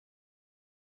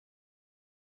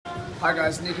Hi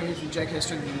guys, Nico here from JKSC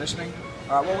Strength and Conditioning.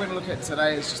 Alright, what we're going to look at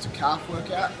today is just a calf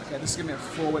workout. Okay, this is going to be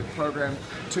a 4-week program,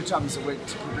 2 times a week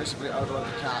to progressively overload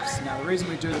the calves. Now the reason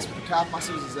we do this with the calf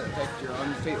muscles is that you're on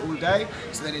your feet all day,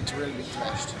 so they need to really be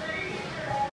thrashed.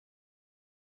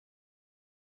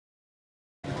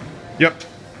 Yep.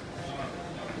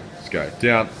 Let's go.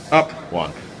 Down, up.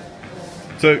 1,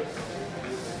 2,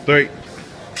 3,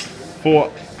 4,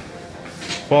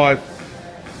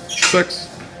 5,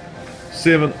 6,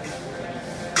 7,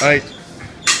 8,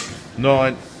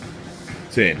 9,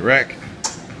 10. Rack.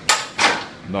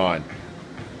 9,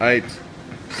 8,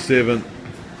 7,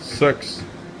 6,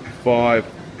 5,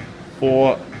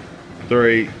 4,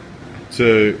 3,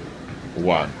 2,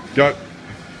 1. Go.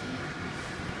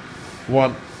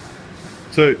 1,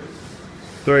 2,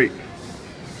 3,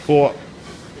 4,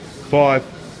 5,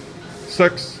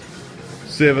 6,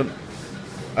 7,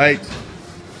 8,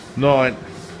 9,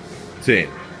 10.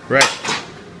 Rack.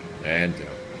 And down.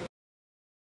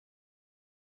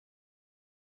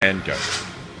 And go.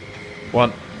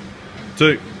 1,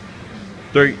 2,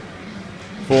 3,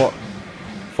 4,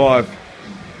 5,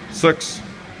 6,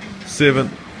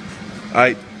 7,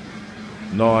 8,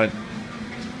 9,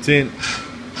 10,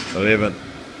 11,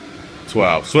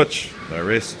 12. Switch. No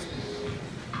rest.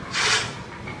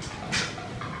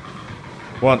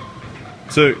 1,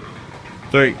 2,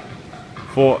 3,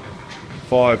 4,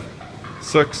 5,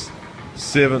 6,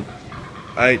 7,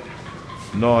 8,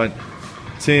 9,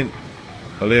 10,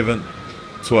 11,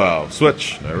 12.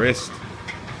 Switch. No rest.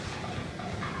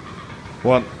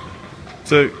 1,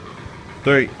 2,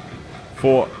 3,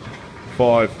 4,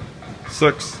 5,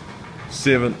 6,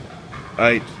 7,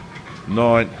 8,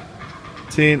 9,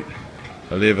 10,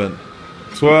 11,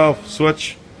 12.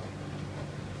 Switch.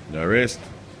 No rest.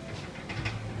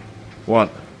 1,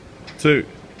 2,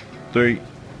 3,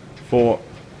 4,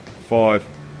 5,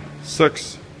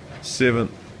 6, 7,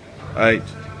 8,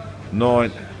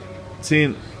 9,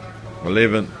 10,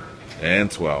 11,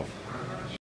 and 12.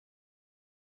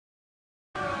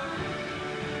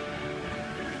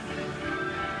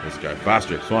 Let's go. Fast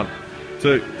reps. 1,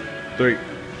 2, 3,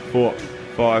 4,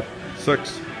 5,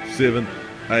 6, 7,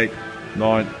 8,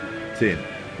 9, 10.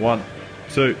 1,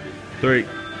 2, 3,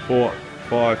 4,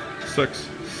 5, 6,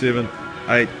 7,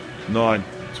 8, 9,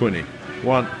 20.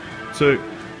 1, 2,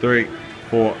 3,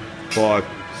 4, 5,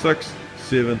 6,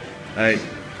 7, 8,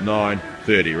 9,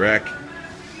 30. Rack.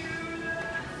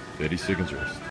 30 seconds rest.